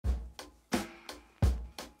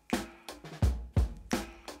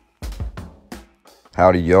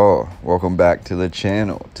Howdy y'all, welcome back to the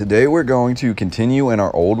channel. Today we're going to continue in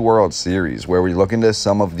our Old World series where we look into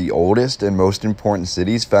some of the oldest and most important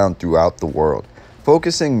cities found throughout the world,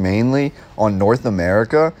 focusing mainly on North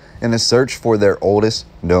America in a search for their oldest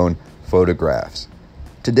known photographs.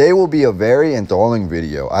 Today will be a very enthralling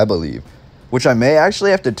video, I believe, which I may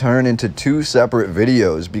actually have to turn into two separate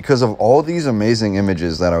videos because of all these amazing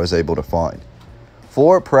images that I was able to find.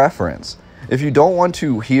 For preference, if you don't want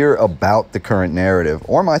to hear about the current narrative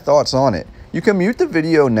or my thoughts on it, you can mute the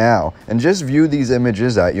video now and just view these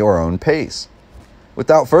images at your own pace.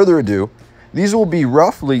 Without further ado, these will be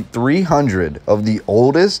roughly 300 of the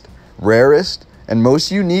oldest, rarest, and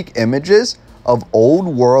most unique images of Old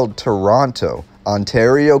World Toronto,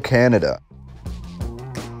 Ontario, Canada.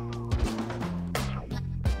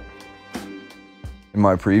 In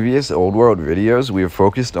my previous Old World videos, we have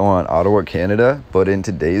focused on Ottawa, Canada, but in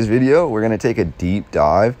today's video, we're going to take a deep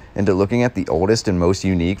dive into looking at the oldest and most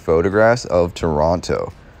unique photographs of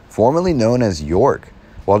Toronto, formerly known as York,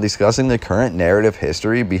 while discussing the current narrative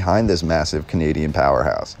history behind this massive Canadian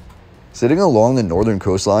powerhouse. Sitting along the northern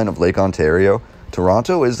coastline of Lake Ontario,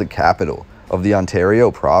 Toronto is the capital of the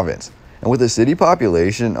Ontario province, and with a city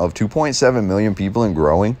population of 2.7 million people and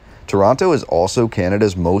growing, Toronto is also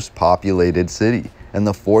Canada's most populated city and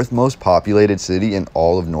the fourth most populated city in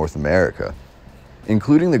all of North America.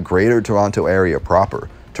 Including the Greater Toronto Area proper,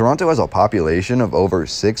 Toronto has a population of over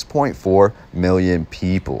 6.4 million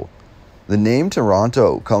people. The name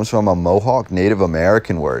Toronto comes from a Mohawk Native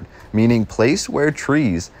American word, meaning place where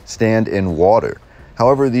trees stand in water.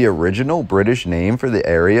 However, the original British name for the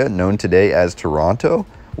area known today as Toronto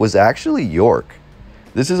was actually York.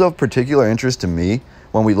 This is of particular interest to me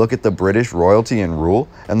when we look at the British royalty and rule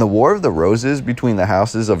and the War of the Roses between the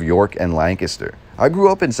houses of York and Lancaster. I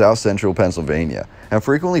grew up in South Central Pennsylvania and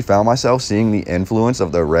frequently found myself seeing the influence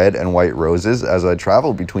of the red and white roses as I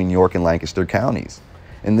traveled between York and Lancaster counties.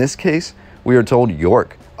 In this case, we are told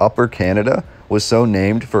York, Upper Canada, was so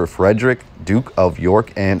named for Frederick, Duke of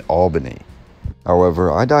York and Albany.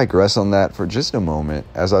 However, I digress on that for just a moment,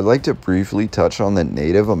 as I'd like to briefly touch on the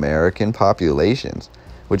Native American populations,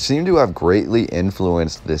 which seem to have greatly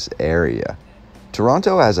influenced this area.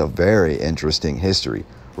 Toronto has a very interesting history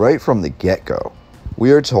right from the get-go.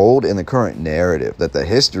 We are told in the current narrative that the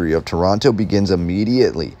history of Toronto begins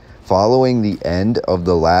immediately following the end of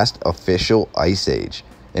the last official ice age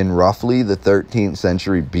in roughly the 13th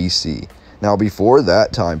century BC. Now, before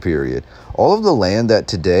that time period, all of the land that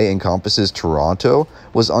today encompasses Toronto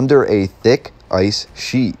was under a thick ice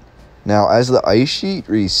sheet. Now, as the ice sheet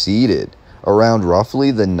receded around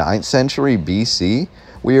roughly the 9th century BC,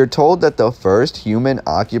 we are told that the first human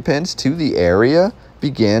occupants to the area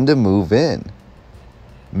began to move in.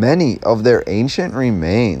 Many of their ancient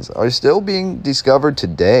remains are still being discovered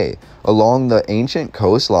today along the ancient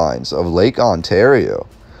coastlines of Lake Ontario.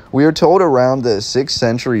 We are told around the 6th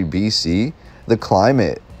century BC, the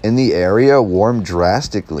climate in the area warmed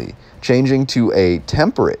drastically, changing to a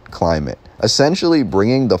temperate climate, essentially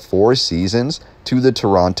bringing the four seasons to the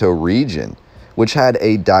Toronto region, which had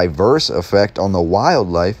a diverse effect on the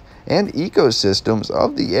wildlife and ecosystems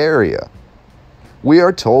of the area. We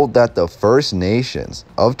are told that the First Nations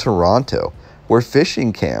of Toronto were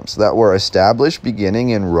fishing camps that were established beginning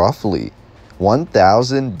in roughly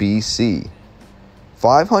 1000 BC.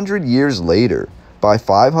 500 years later, by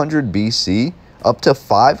 500 BC, up to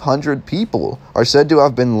 500 people are said to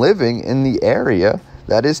have been living in the area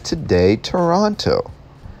that is today Toronto.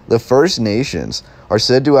 The First Nations are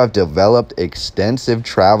said to have developed extensive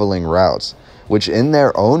traveling routes, which in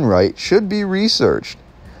their own right should be researched.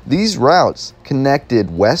 These routes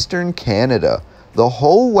connected Western Canada the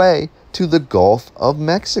whole way to the Gulf of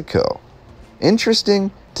Mexico.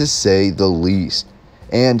 Interesting to say the least,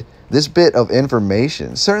 and this bit of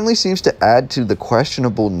information certainly seems to add to the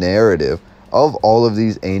questionable narrative of all of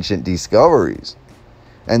these ancient discoveries.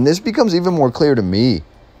 And this becomes even more clear to me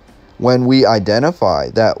when we identify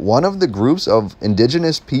that one of the groups of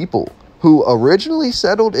indigenous people who originally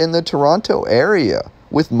settled in the Toronto area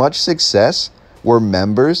with much success were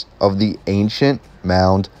members of the ancient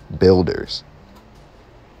mound builders.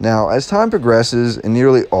 Now, as time progresses in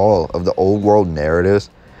nearly all of the Old World narratives,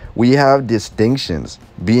 we have distinctions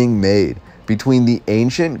being made between the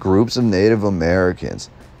ancient groups of Native Americans.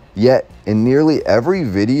 Yet, in nearly every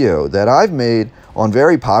video that I've made on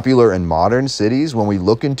very popular and modern cities, when we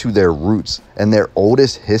look into their roots and their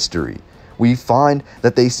oldest history, we find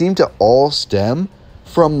that they seem to all stem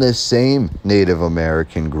from the same Native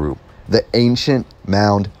American group, the ancient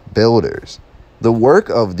mound builders. The work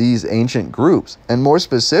of these ancient groups, and more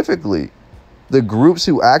specifically, the groups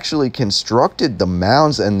who actually constructed the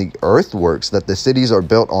mounds and the earthworks that the cities are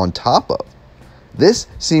built on top of. This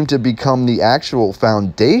seemed to become the actual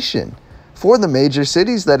foundation for the major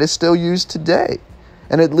cities that is still used today.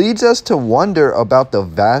 And it leads us to wonder about the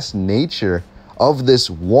vast nature of this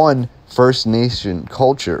one First Nation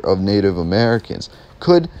culture of Native Americans.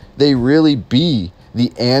 Could they really be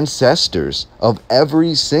the ancestors of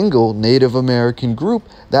every single Native American group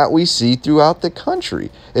that we see throughout the country?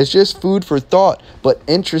 It's just food for thought, but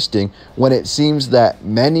interesting when it seems that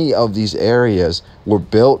many of these areas were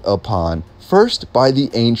built upon first by the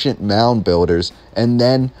ancient mound builders and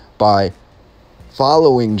then by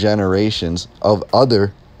following generations of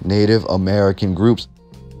other Native American groups.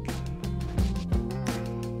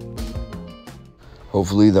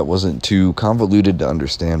 Hopefully that wasn't too convoluted to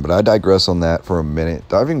understand, but I digress on that for a minute.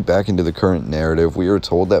 Diving back into the current narrative, we are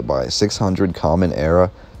told that by 600 Common Era,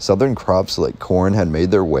 southern crops like corn had made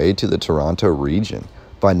their way to the Toronto region.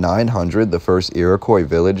 By 900, the first Iroquois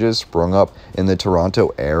villages sprung up in the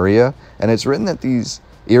Toronto area, and it's written that these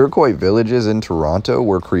Iroquois villages in Toronto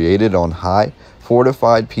were created on high,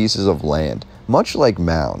 fortified pieces of land, much like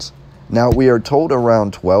mounds. Now, we are told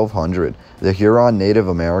around 1200, the Huron Native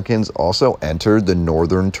Americans also entered the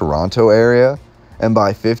northern Toronto area, and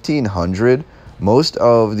by 1500, most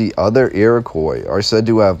of the other Iroquois are said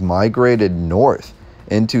to have migrated north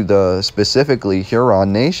into the specifically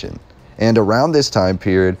Huron Nation. And around this time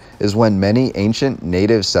period is when many ancient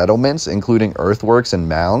native settlements, including earthworks and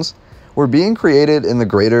mounds, were being created in the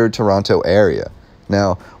greater Toronto area.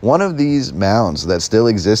 Now, one of these mounds that still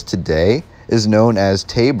exists today is known as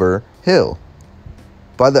Tabor Hill.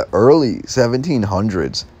 By the early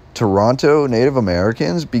 1700s, Toronto Native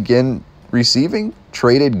Americans began receiving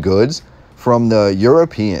traded goods from the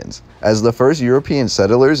Europeans as the first European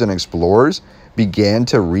settlers and explorers began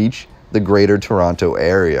to reach the greater Toronto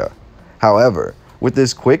area. However, with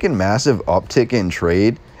this quick and massive uptick in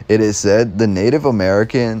trade, it is said the Native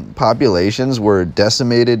American populations were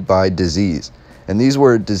decimated by disease. And these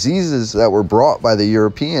were diseases that were brought by the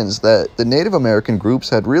Europeans that the Native American groups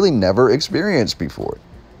had really never experienced before.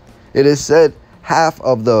 It is said half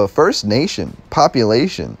of the First Nation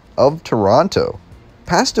population of Toronto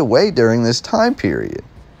passed away during this time period.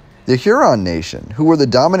 The Huron Nation, who were the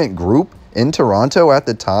dominant group in Toronto at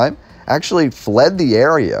the time, actually fled the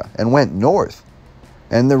area and went north.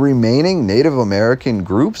 And the remaining Native American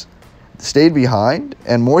groups stayed behind,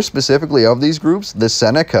 and more specifically of these groups, the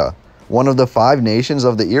Seneca, one of the 5 nations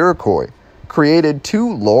of the Iroquois, created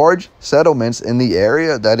 2 large settlements in the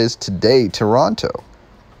area that is today Toronto.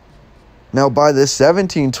 Now, by the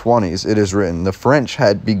 1720s, it is written, the French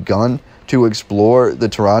had begun to explore the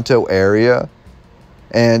Toronto area,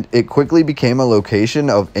 and it quickly became a location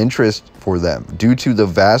of interest for them due to the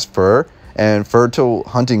vast fur and fertile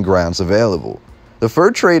hunting grounds available. The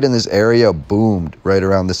fur trade in this area boomed right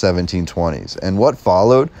around the 1720s, and what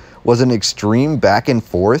followed was an extreme back and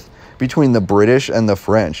forth between the British and the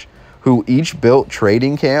French, who each built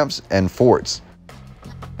trading camps and forts.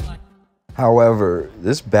 However,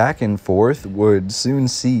 this back and forth would soon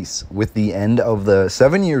cease with the end of the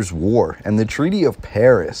 7 Years' War and the Treaty of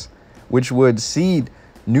Paris, which would cede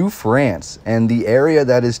New France and the area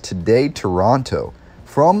that is today Toronto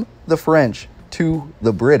from the French to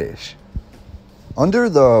the British. Under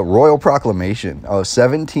the Royal Proclamation of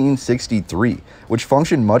 1763, which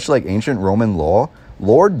functioned much like ancient Roman law,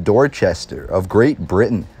 Lord Dorchester of Great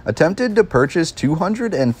Britain attempted to purchase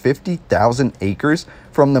 250,000 acres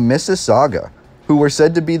from the Mississauga, who were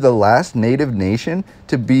said to be the last native nation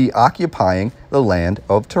to be occupying the land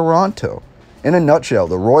of Toronto. In a nutshell,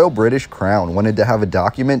 the Royal British Crown wanted to have a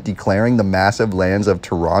document declaring the massive lands of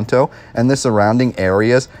Toronto and the surrounding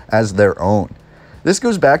areas as their own. This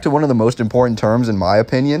goes back to one of the most important terms, in my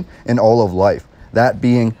opinion, in all of life, that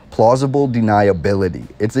being plausible deniability.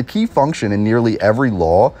 It's a key function in nearly every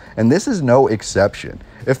law, and this is no exception.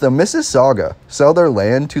 If the Mississauga sell their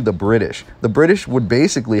land to the British would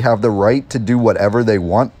basically have the right to do whatever they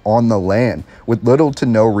want on the land with little to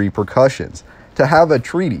no repercussions. To have a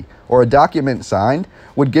treaty or a document signed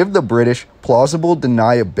would give the British plausible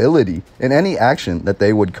deniability in any action that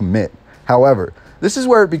they would commit. However, this is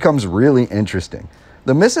where it becomes really interesting.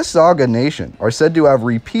 The Mississauga Nation are said to have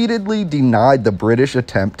repeatedly denied the British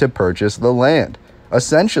attempt to purchase the land.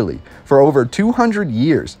 Essentially, for over 200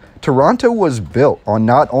 years, Toronto was built on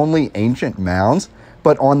not only ancient mounds,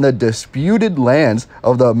 but on the disputed lands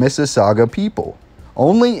of the Mississauga people.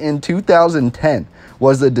 Only in 2010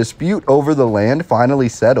 was the dispute over the land finally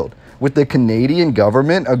settled, with the Canadian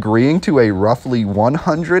government agreeing to a roughly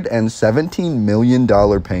 $117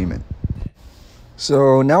 million payment.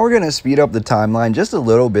 So now we're going to speed up the timeline just a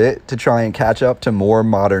little bit to try and catch up to more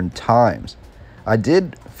modern times. I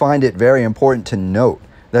did find it very important to note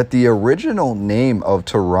that the original name of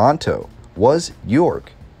Toronto was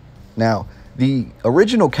York. Now, the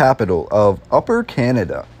original capital of Upper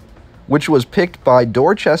Canada, which was picked by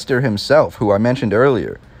Dorchester himself, who I mentioned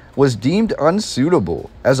earlier, was deemed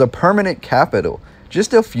unsuitable as a permanent capital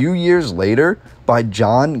just a few years later by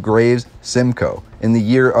John Graves Simcoe in the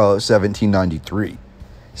year of 1793.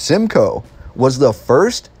 Simcoe was the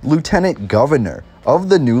first lieutenant governor of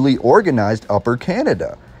the newly organized Upper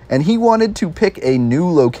Canada, and he wanted to pick a new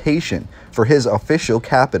location for his official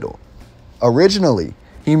capital. Originally,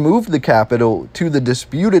 he moved the capital to the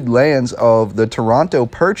disputed lands of the Toronto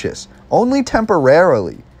Purchase only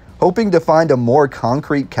temporarily, hoping to find a more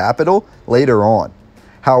concrete capital later on.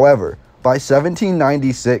 However, by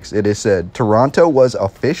 1796, it is said, Toronto was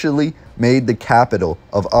officially made the capital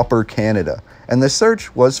of Upper Canada, and the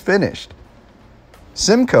search was finished.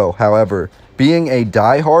 Simcoe, however, being a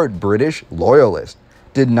die-hard British loyalist,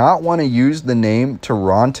 did not want to use the name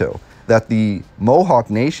Toronto that the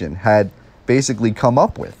Mohawk Nation had basically come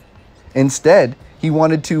up with. Instead, he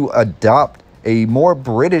wanted to adopt a more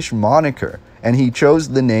British moniker, and he chose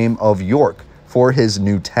the name of York for his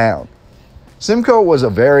new town. Simcoe was a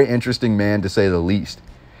very interesting man, to say the least.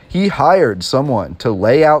 He hired someone to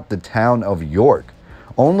lay out the town of York,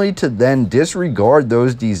 only to then disregard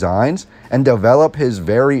those designs and develop his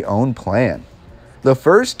very own plan. The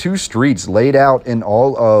first two streets laid out in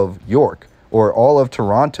all of York, or all of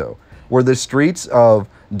Toronto, were the streets of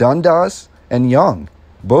Dundas and Yonge,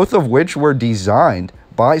 both of which were designed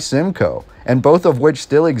by Simcoe, and both of which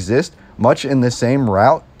still exist much in the same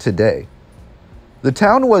route today. The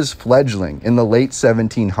town was fledgling in the late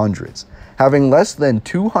 1700s, having less than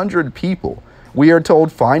 200 people. We are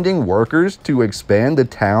told finding workers to expand the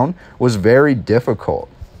town was very difficult.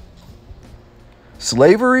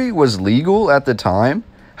 Slavery was legal at the time.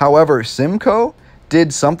 However, Simcoe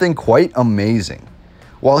did something quite amazing.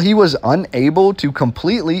 While he was unable to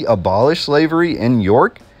completely abolish slavery in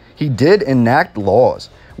York, he did enact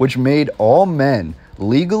laws which made all men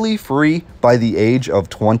legally free by the age of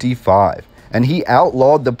 25, and he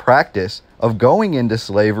outlawed the practice of going into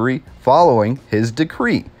slavery following his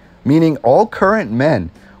decree, meaning all current men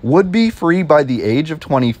would be free by the age of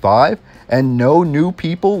 25, and no new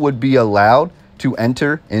people would be allowed to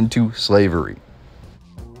enter into slavery.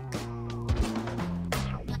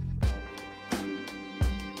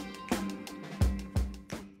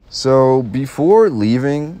 So before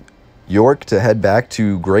leaving York to head back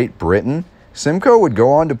to Great Britain, Simcoe would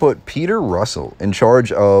go on to put Peter Russell in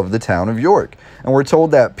charge of the town of York, and we're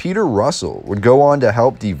told that Peter Russell would go on to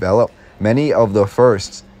help develop many of the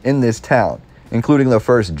firsts in this town, including the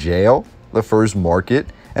first jail, the first market,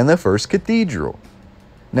 and the first cathedral.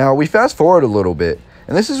 Now we fast forward a little bit,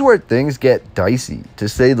 and this is where things get dicey, to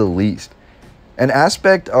say the least. An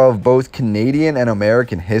aspect of both Canadian and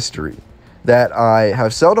American history that I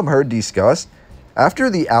have seldom heard discussed. After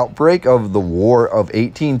the outbreak of the War of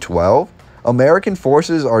 1812, American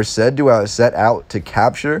forces are said to have set out to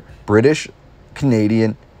capture British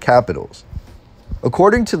Canadian capitals.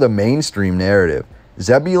 According to the mainstream narrative,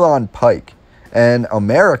 Zebulon Pike, an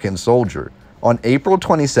American soldier, on April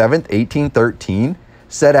 27, 1813,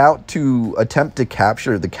 set out to attempt to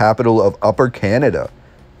capture the capital of Upper Canada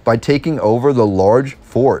by taking over the large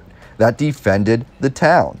fort that defended the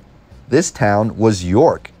town. This town was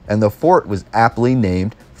York, and the fort was aptly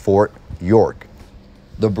named Fort York.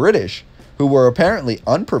 The British, who were apparently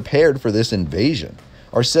unprepared for this invasion,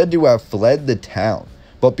 are said to have fled the town,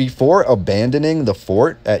 but before abandoning the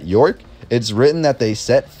fort at York, it's written that they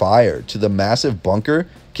set fire to the massive bunker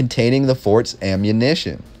containing the fort's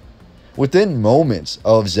ammunition. Within moments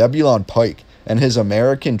of Zebulon Pike and his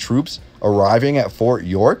American troops arriving at Fort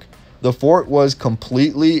York, the fort was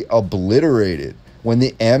completely obliterated when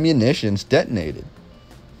the ammunitions detonated.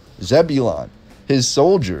 Zebulon, his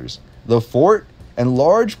soldiers, the fort, and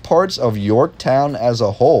large parts of Yorktown as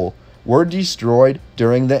a whole were destroyed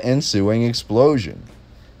during the ensuing explosion.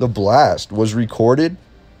 The blast was recorded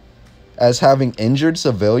as having injured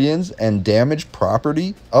civilians and damaged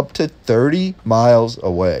property up to 30 miles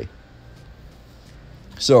away.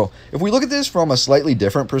 So, if we look at this from a slightly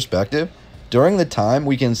different perspective, during the time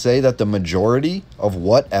we can say that the majority of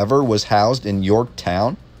whatever was housed in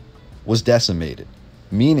Yorktown was decimated,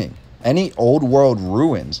 meaning any old world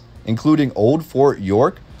ruins, including Old Fort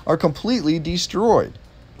York, are completely destroyed.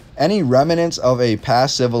 Any remnants of a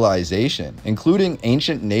past civilization, including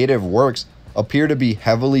ancient native works, appear to be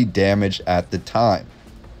heavily damaged at the time.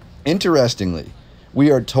 Interestingly,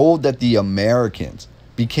 we are told that the Americans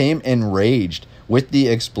became enraged with the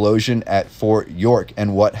explosion at Fort York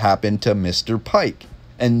and what happened to Mr. Pike.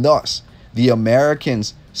 And thus, the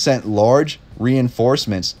Americans sent large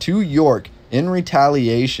reinforcements to York in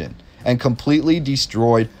retaliation and completely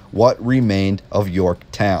destroyed what remained of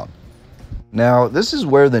Yorktown. Now, this is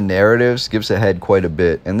where the narrative skips ahead quite a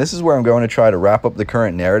bit, and this is where I'm going to try to wrap up the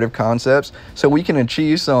current narrative concepts so we can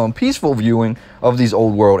achieve some peaceful viewing of these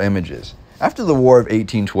old world images. After the War of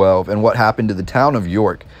 1812 and what happened to the town of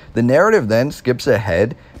York, the narrative then skips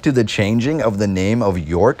ahead to the changing of the name of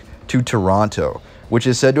York to Toronto, which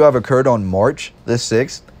is said to have occurred on March the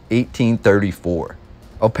 6th, 1834.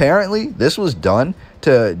 Apparently, this was done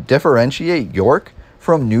to differentiate York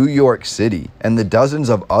from New York City and the dozens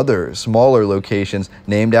of other smaller locations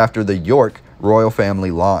named after the York royal family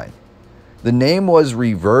line. The name was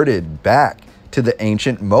reverted back to the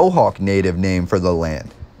ancient Mohawk native name for the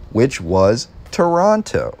land, which was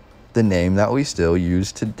Toronto, the name that we still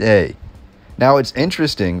use today. Now it's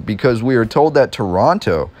interesting because we are told that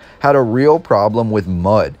Toronto had a real problem with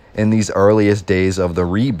mud in these earliest days of the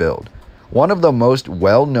rebuild. One of the most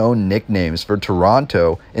well-known nicknames for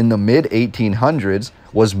Toronto in the mid-1800s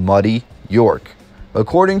was Muddy York.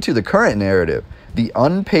 According to the current narrative, the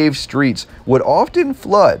unpaved streets would often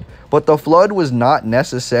flood, but the flood was not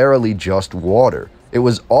necessarily just water. It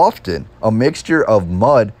was often a mixture of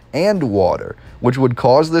mud and water, which would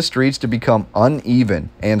cause the streets to become uneven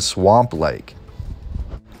and swamp-like.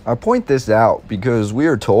 I point this out because we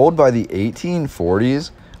are told by the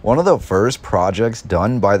 1840s one of the first projects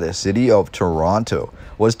done by the city of Toronto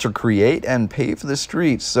was to create and pave the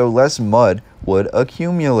streets so less mud would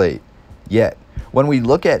accumulate. Yet, when we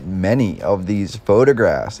look at many of these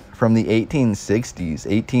photographs from the 1860s,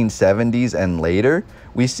 1870s, and later,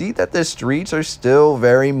 we see that the streets are still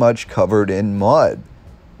very much covered in mud.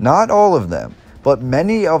 Not all of them, but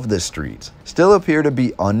many of the streets still appear to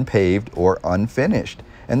be unpaved or unfinished.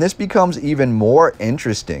 And this becomes even more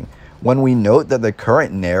interesting when we note that the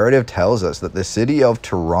current narrative tells us that the city of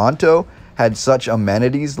Toronto had such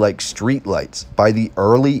amenities like streetlights by the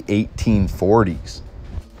early 1840s.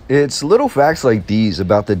 It's little facts like these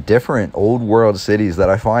about the different old world cities that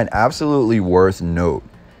I find absolutely worth note.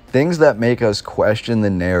 Things that make us question the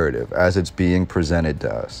narrative as it's being presented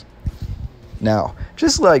to us. Now,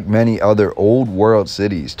 just like many other old world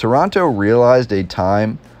cities, Toronto realized a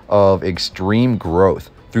time of extreme growth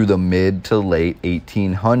through the mid to late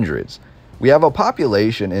 1800s. We have a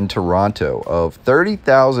population in Toronto of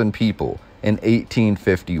 30,000 people in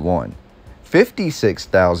 1851,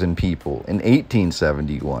 56,000 people in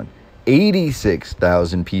 1871,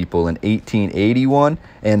 86,000 people in 1881,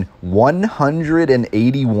 and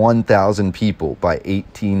 181,000 people by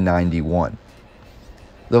 1891.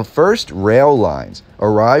 The first rail lines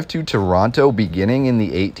arrived to Toronto beginning in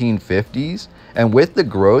the 1850s, and with the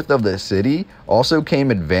growth of the city also came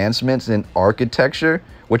advancements in architecture,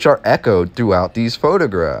 which are echoed throughout these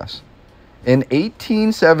photographs. In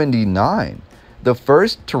 1879, the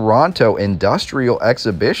first Toronto Industrial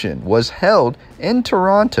Exhibition was held in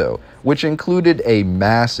Toronto, which included a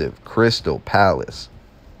massive crystal palace.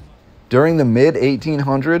 During the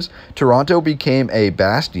mid-1800s, Toronto became a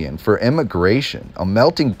bastion for immigration, a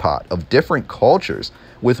melting pot of different cultures,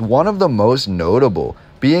 with one of the most notable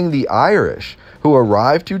being the Irish, who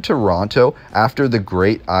arrived to Toronto after the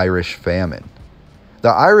Great Irish Famine. The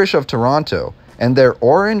Irish of Toronto and their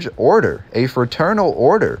Orange Order, a fraternal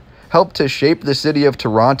order, helped to shape the city of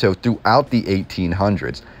Toronto throughout the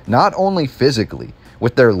 1800s, not only physically,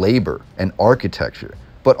 with their labor and architecture,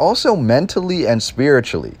 but also mentally and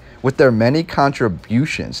spiritually, with their many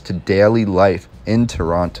contributions to daily life in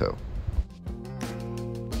Toronto.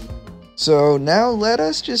 So now let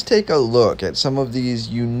us just take a look at some of these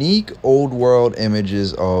unique old world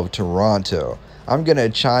images of Toronto. I'm going to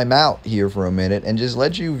chime out here for a minute and just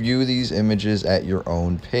let you view these images at your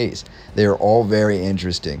own pace. They are all very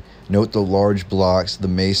interesting. Note the large blocks, the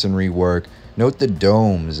masonry work. Note the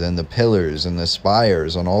domes and the pillars and the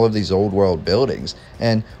spires on all of these old world buildings,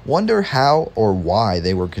 and wonder how or why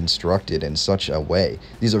they were constructed in such a way.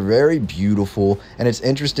 These are very beautiful, and it's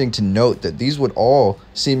interesting to note that these would all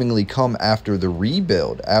seemingly come after the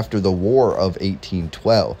rebuild, after the War of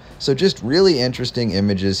 1812. So just really interesting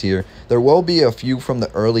images here. There will be a few from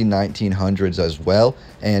the early 1900s as well,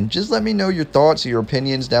 and just let me know your thoughts or your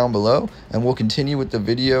opinions down below, and we'll continue with the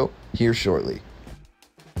video here shortly.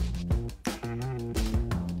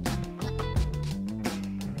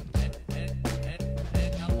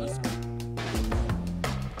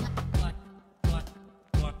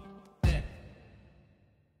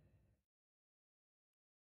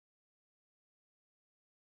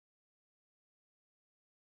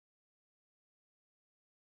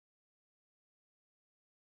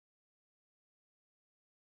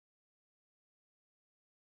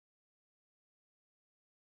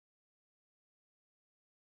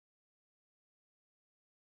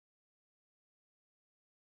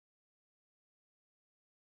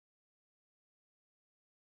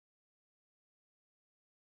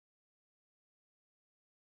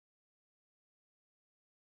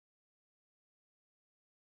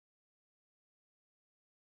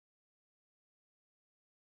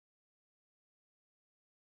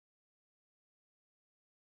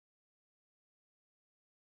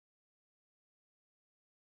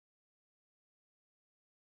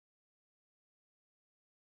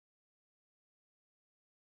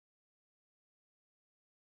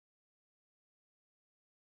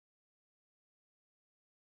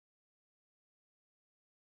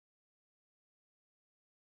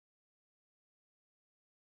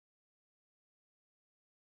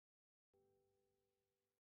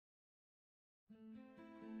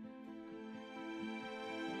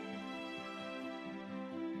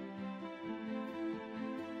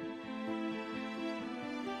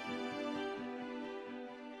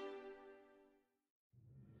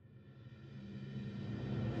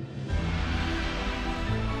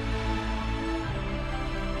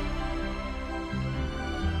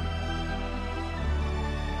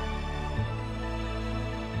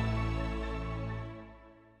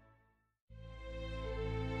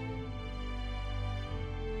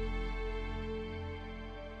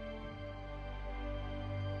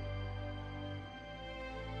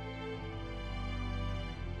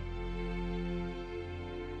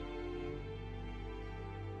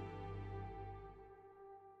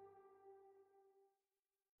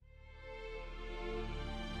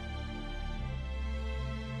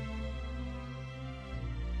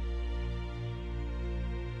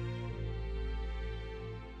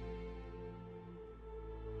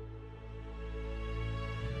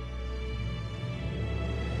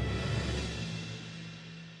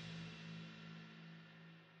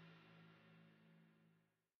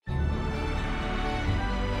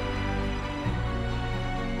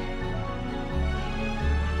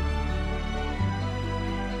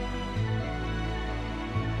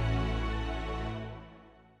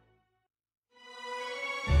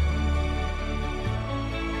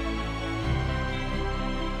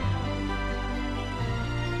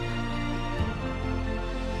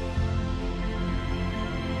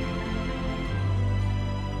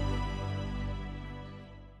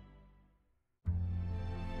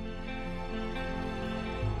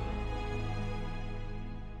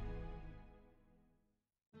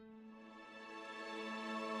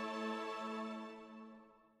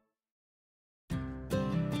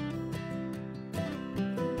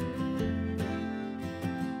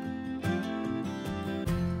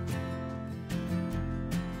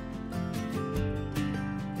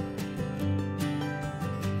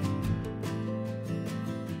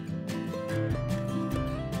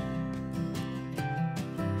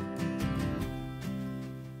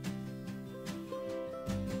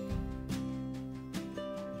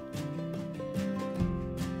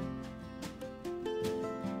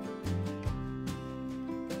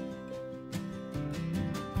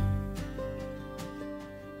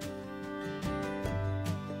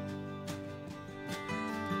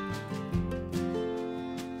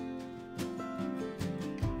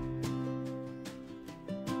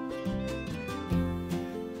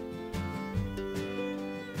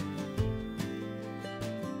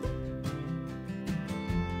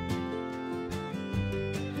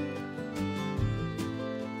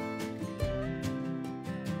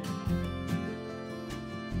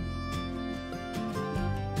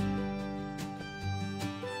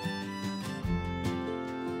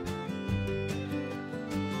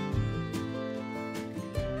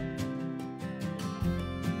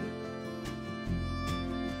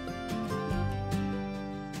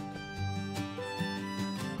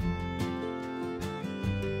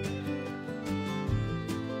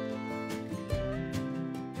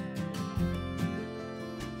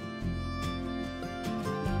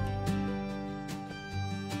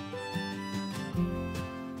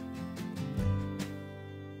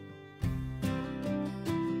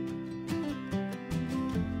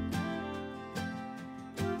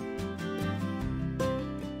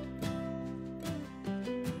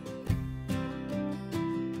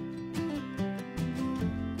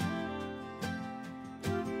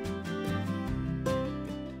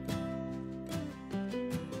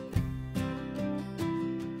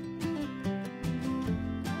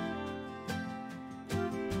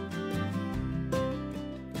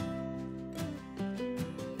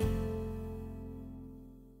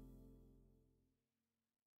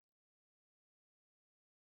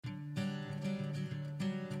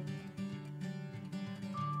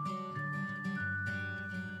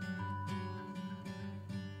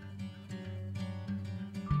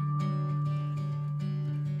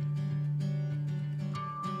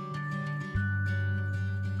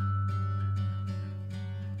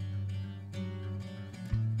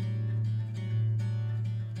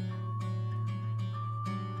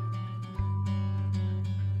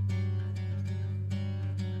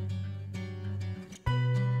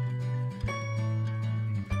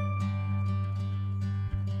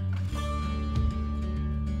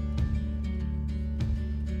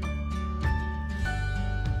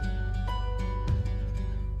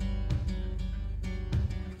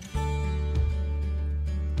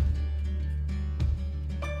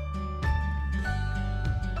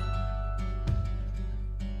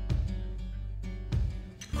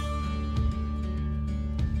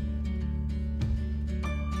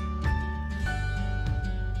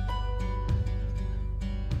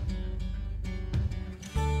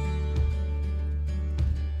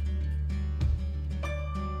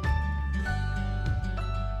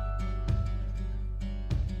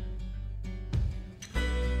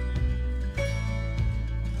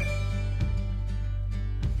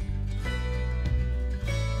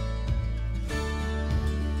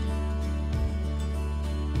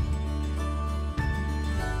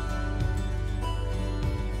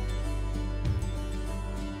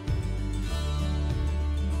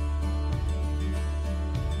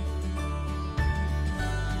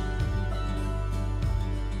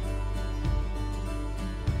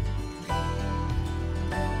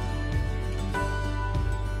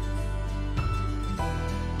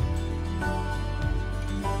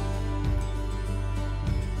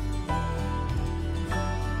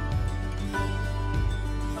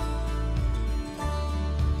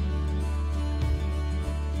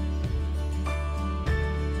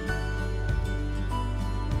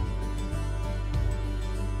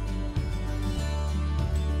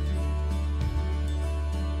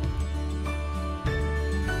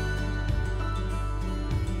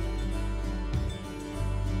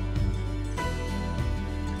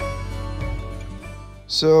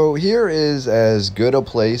 So here is as good a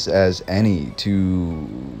place as any to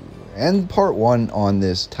end part one on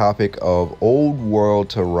this topic of old world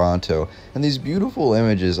Toronto and these beautiful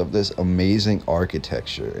images of this amazing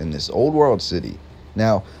architecture in this old world city.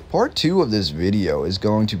 Now, part two of this video is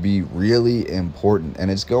going to be really important,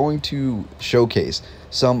 and it's going to showcase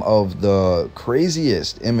some of the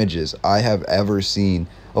craziest images I have ever seen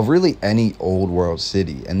of really any old world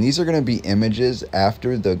city. And these are going to be images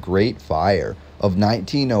after the Great Fire of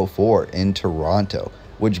 1904 in Toronto,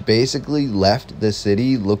 which basically left the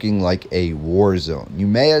city looking like a war zone. You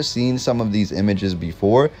may have seen some of these images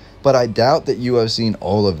before, but I doubt that you have seen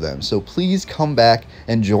all of them. So please come back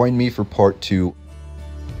and join me for part two.